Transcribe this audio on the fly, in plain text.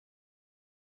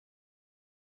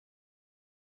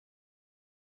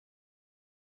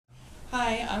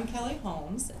Hi, I'm Kelley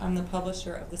Holmes. I'm the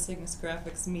publisher of the Cygnus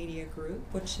Graphics Media Group,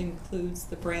 which includes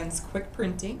the brands Quick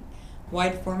Printing,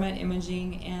 Wide Format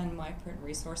Imaging, and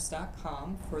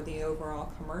MyPrintResource.com for the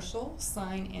overall commercial,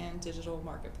 sign, and digital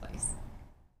marketplace.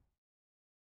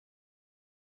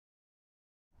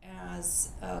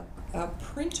 As a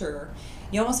printer,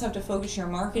 you almost have to focus your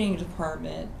marketing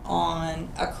department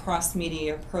on a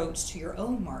cross-media approach to your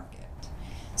own market.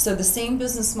 So the same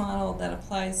business model that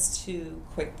applies to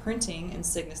Quick Printing and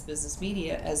Cygnus Business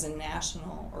Media as a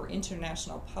national or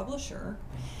international publisher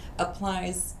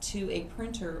applies to a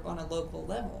printer on a local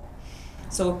level.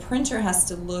 So a printer has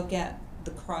to look at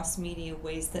the cross-media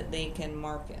ways that they can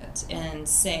market and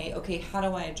say, okay, how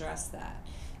do I address that?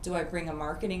 Do I bring a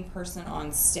marketing person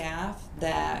on staff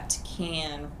that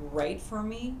can write for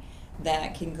me,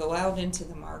 that can go out into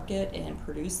the market and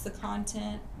produce the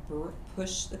content,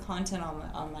 push the content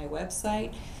on my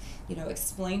website,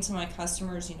 explain to my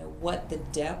customers, what the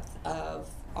depth of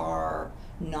our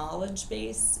knowledge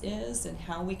base is and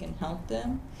how we can help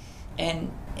them.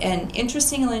 And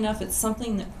interestingly enough, it's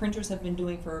something that printers have been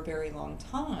doing for a very long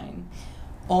time,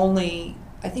 only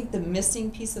I think the missing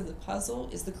piece of the puzzle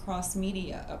is the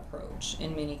cross-media approach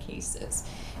in many cases,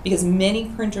 because many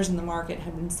printers in the market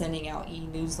have been sending out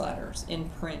e-newsletters in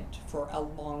print for a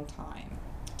long time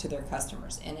to their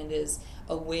customers, and it is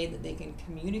a way that they can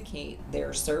communicate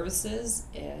their services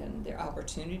and their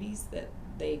opportunities that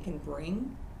they can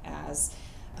bring as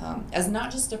not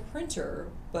just a printer,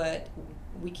 but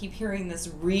we keep hearing this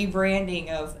rebranding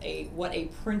of what a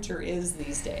printer is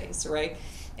these days, right?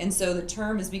 And so the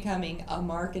term is becoming a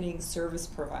marketing service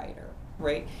provider,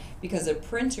 right? Because a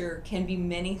printer can be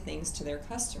many things to their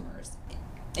customers.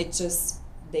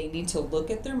 They need to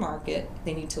look at their market,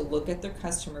 they need to look at their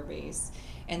customer base,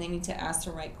 and they need to ask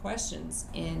the right questions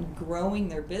in growing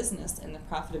their business and the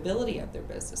profitability of their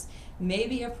business.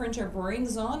 Maybe a printer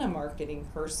brings on a marketing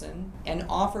person and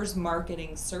offers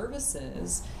marketing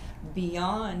services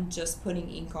beyond just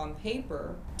putting ink on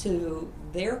paper to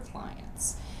their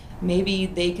clients. Maybe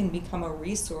they can become a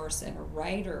resource and a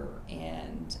writer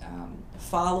and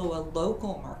follow a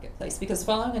local marketplace, because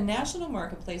following a national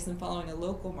marketplace and following a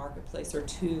local marketplace are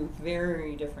two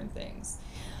very different things.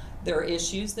 There are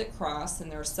issues that cross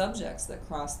and there are subjects that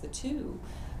cross the two,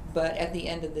 but at the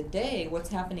end of the day,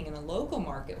 what's happening in a local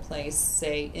marketplace,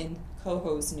 say in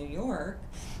Cohoes, New York,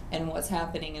 and what's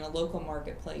happening in a local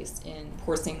marketplace in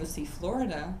Port St. Lucie,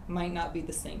 Florida, might not be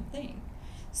the same thing.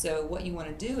 So what you want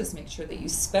to do is make sure that you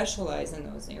specialize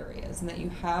in those areas and that you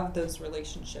have those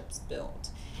relationships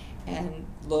built. And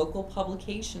local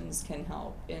publications can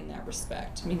help in that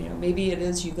respect. I mean, maybe it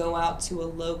is you go out to a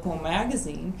local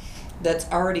magazine that's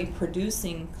already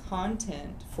producing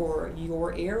content for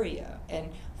your area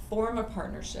and form a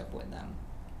partnership with them.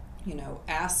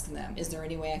 Ask them, is there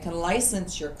any way I can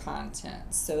license your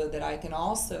content so that I can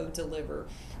also deliver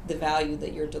the value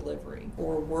that you're delivering,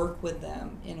 or work with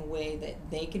them in a way that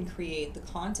they can create the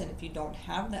content if you don't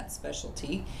have that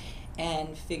specialty,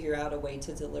 and figure out a way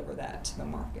to deliver that to the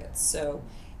market. So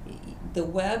the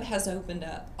web has opened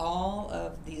up all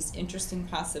of these interesting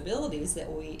possibilities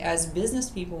that we, as business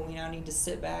people, we now need to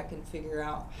sit back and figure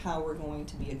out how we're going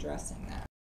to be addressing that.